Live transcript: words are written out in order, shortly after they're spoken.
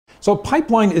So a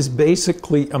pipeline is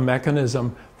basically a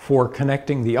mechanism for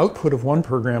connecting the output of one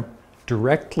program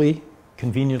directly,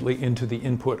 conveniently into the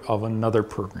input of another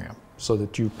program, so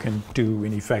that you can do,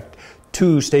 in effect,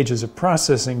 two stages of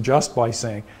processing just by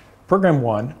saying, program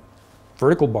 1,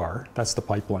 vertical bar, that's the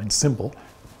pipeline symbol,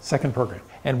 second program.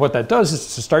 And what that does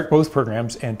is to start both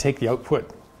programs and take the output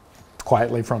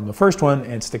quietly from the first one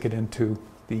and stick it into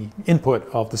the input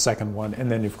of the second one, and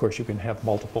then of course you can have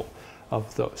multiple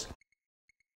of those.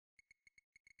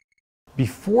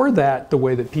 Before that, the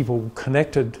way that people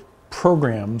connected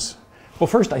programs, well,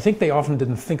 first, I think they often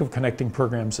didn't think of connecting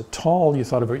programs at all. You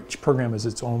thought of each program as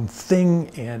its own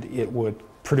thing, and it would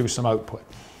produce some output.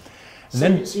 So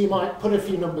you might put a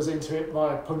few numbers into it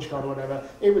via punch card or whatever.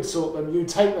 It would sort them. You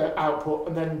take the output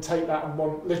and then take that and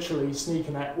literally sneak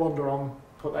a net, wander on,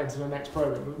 put that into the next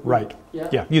program. Right.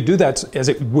 Yeah. You do that as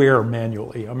it were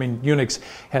manually. I mean, Unix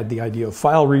had the idea of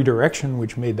file redirection,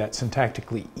 which made that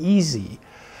syntactically easy.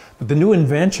 But the new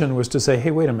invention was to say,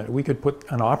 hey, wait a minute, we could put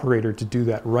an operator to do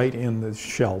that right in the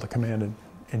shell, the command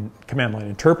line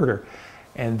interpreter.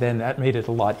 And then that made it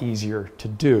a lot easier to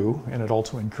do. And it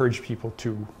also encouraged people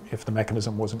to, if the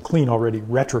mechanism wasn't clean already,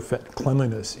 retrofit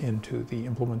cleanliness into the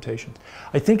implementation.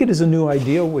 I think it is a new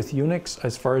idea with Unix,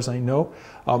 as far as I know.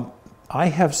 I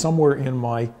have somewhere in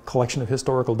my collection of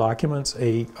historical documents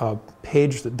a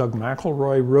page that Doug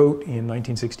McElroy wrote in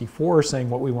 1964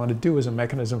 saying what we want to do is a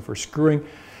mechanism for screwing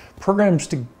programs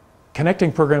to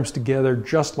connecting programs together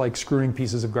just like screwing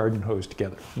pieces of garden hose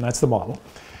together. And that's the model.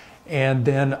 And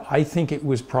then I think it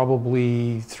was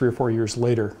probably 3 or 4 years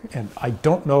later, and I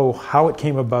don't know how it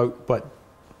came about, but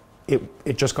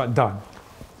it just got done.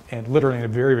 And literally in a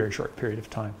very, very short period of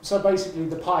time. So basically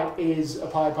the pipe is a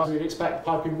pipe as you'd expect,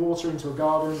 piping water into a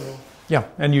garden? Or? Yeah,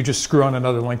 and you just screw on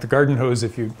another length of garden hose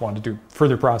if you want to do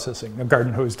further processing. A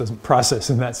garden hose doesn't process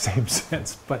in that same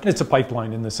sense, but it's a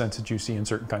pipeline in the sense that you see in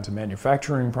certain kinds of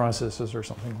manufacturing processes or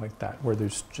something like that, where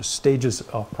there's just stages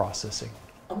of processing.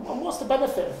 And what's the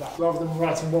benefit of that, rather than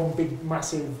writing one big,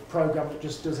 massive program that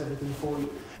just does everything for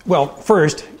you? Well,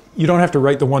 first, you don't have to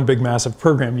write the one big, massive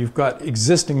program. You've got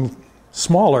existing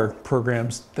smaller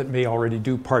programs that may already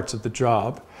do parts of the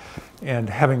job, and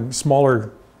having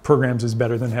smaller programs is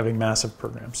better than having massive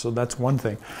programs. So that's one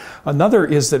thing. Another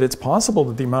is that it's possible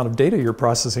that the amount of data you're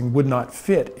processing would not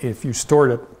fit if you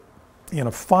stored it in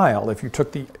a file. If you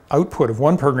took the output of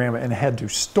one program and had to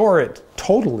store it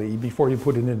totally before you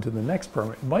put it into the next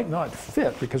program, it might not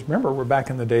fit, because remember, we're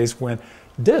back in the days when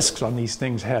disks on these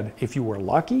things had, if you were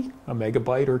lucky, a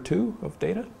megabyte or two of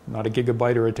data, not a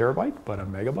gigabyte or a terabyte, but a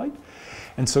megabyte.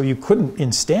 And so you couldn't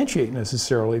instantiate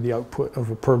necessarily the output of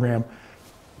a program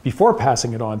before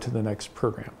passing it on to the next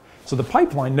program. So the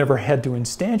pipeline never had to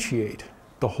instantiate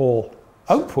the whole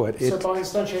output. So by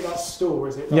instantiate, that's store,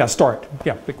 is it? Yeah, store it.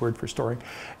 Yeah, big word for storing.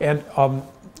 And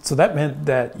so that meant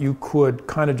that you could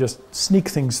kind of just sneak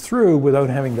things through without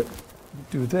having to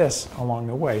do this along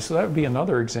the way. So that would be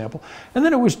another example. And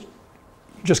then it was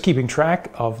just keeping track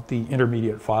of the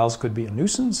intermediate files could be a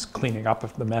nuisance, cleaning up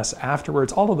the mess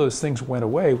afterwards. All of those things went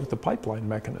away with the pipeline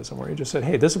mechanism, where you just said,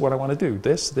 hey, this is what I want to do,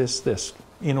 this,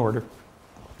 in order.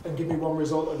 And give me one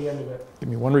result at the end of it. Give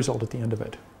me one result at the end of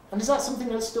it. And is that something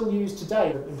that's still used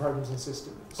today in programs and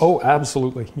systems? Oh,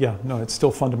 absolutely. Yeah, no, it's still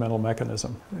a fundamental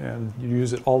mechanism, and you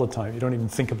use it all the time. You don't even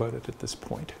think about it at this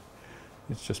point.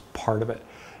 It's just part of it.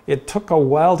 It took a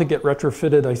while to get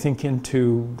retrofitted, I think,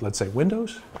 into, let's say,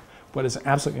 Windows, but it's an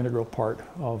absolutely integral part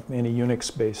of any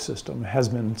Unix-based system. It has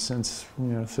been since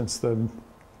the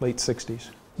late 60s.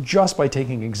 Just by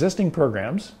taking existing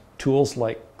programs, tools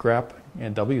like grep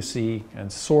and WC and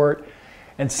sort,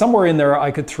 and somewhere in there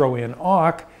I could throw in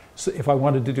awk, so if I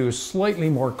wanted to do a slightly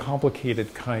more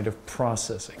complicated kind of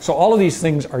processing. So all of these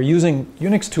things are using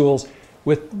Unix tools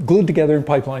glued together in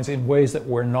pipelines in ways that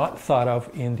were not thought of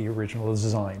in the original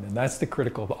design. And that's the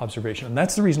critical observation. And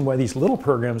that's the reason why these little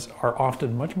programs are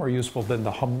often much more useful than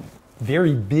the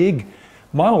very big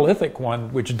monolithic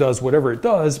one, which does whatever it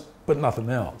does, but nothing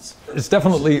else. It's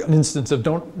definitely an instance of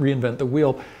don't reinvent the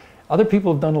wheel. Other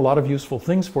people have done a lot of useful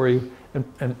things for you,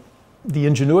 and the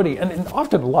ingenuity, and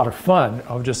often a lot of fun,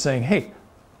 of just saying, hey,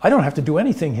 I don't have to do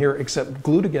anything here except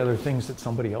glue together things that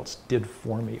somebody else did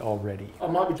for me already. I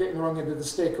might be getting the wrong end of the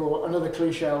stick, or another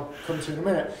cliche I'll come to in a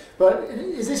minute, but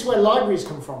is this where libraries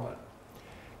come from then?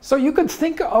 So you could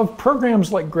think of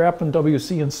programs like grep and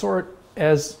WC and sort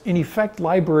as, in effect,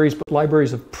 libraries, but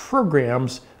libraries of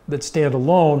programs that stand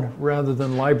alone rather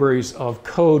than libraries of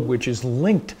code which is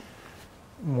linked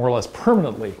more or less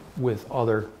permanently with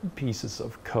other pieces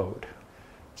of code.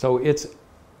 So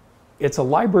it's a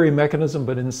library mechanism,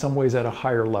 but in some ways at a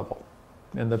higher level.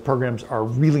 And the programs are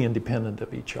really independent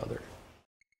of each other.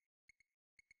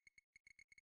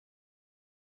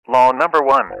 Law number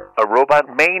 1. A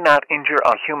robot may not injure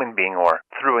a human being or,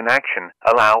 through an action,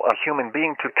 allow a human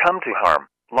being to come to harm.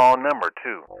 Law number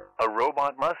 2. A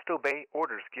robot must obey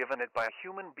orders given it by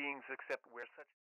human beings except where such